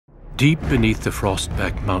Deep beneath the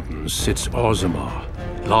Frostback Mountains sits Orzammar,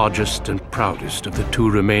 largest and proudest of the two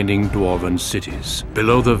remaining dwarven cities.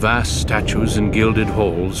 Below the vast statues and gilded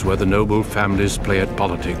halls where the noble families play at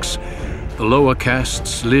politics, the lower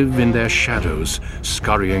castes live in their shadows,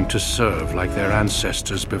 scurrying to serve like their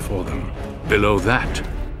ancestors before them. Below that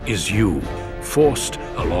is you, forced,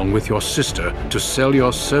 along with your sister, to sell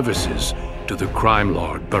your services to the crime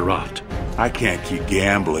lord Barat. I can't keep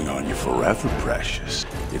gambling on you forever, Precious.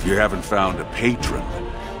 If you haven't found a patron,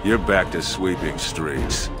 you're back to sweeping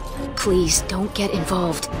streets. Please, don't get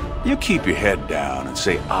involved. You keep your head down and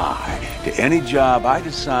say aye to any job I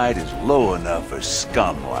decide is low enough for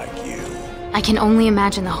scum like you. I can only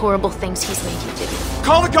imagine the horrible things he's made you do.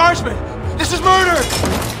 Call the guardsmen! This is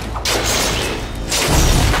murder!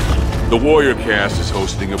 The Warrior Cast is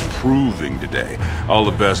hosting a proving today. All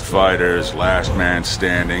the best fighters, last man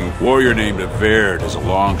standing. Warrior named Averd is a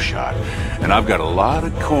long shot, and I've got a lot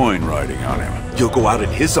of coin riding on him. You'll go out in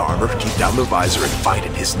his armor, keep down the visor, and fight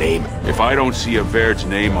in his name. If I don't see Averd's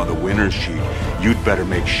name on the winner's sheet, you'd better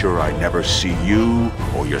make sure I never see you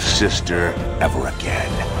or your sister ever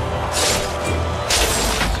again.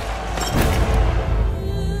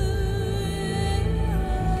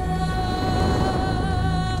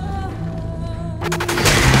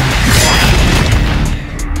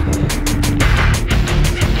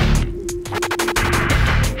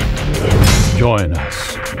 Join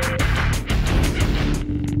us